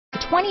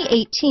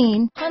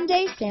2018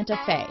 Hyundai Santa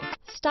Fe.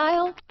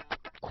 Style,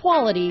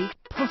 quality,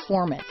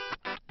 performance,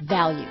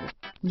 value.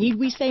 Need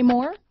we say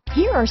more?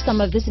 Here are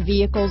some of this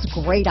vehicle's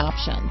great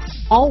options: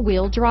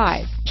 all-wheel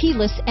drive,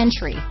 keyless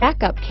entry,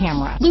 backup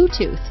camera,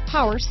 Bluetooth,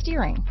 power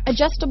steering,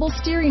 adjustable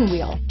steering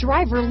wheel,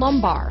 driver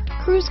lumbar,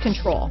 cruise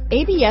control,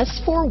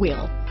 ABS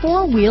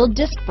four-wheel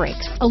disc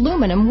brakes,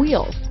 aluminum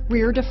wheels,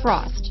 rear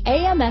defrost,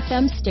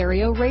 AM/FM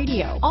stereo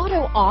radio,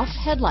 auto-off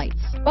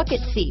headlights,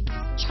 bucket seats,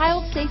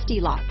 child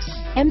safety locks,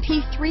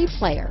 MP3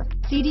 player,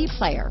 CD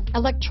player,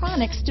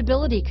 electronic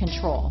stability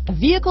control. A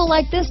vehicle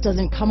like this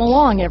doesn't come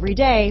along every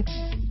day.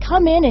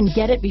 Come in and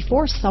get it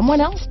before someone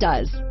else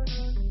does.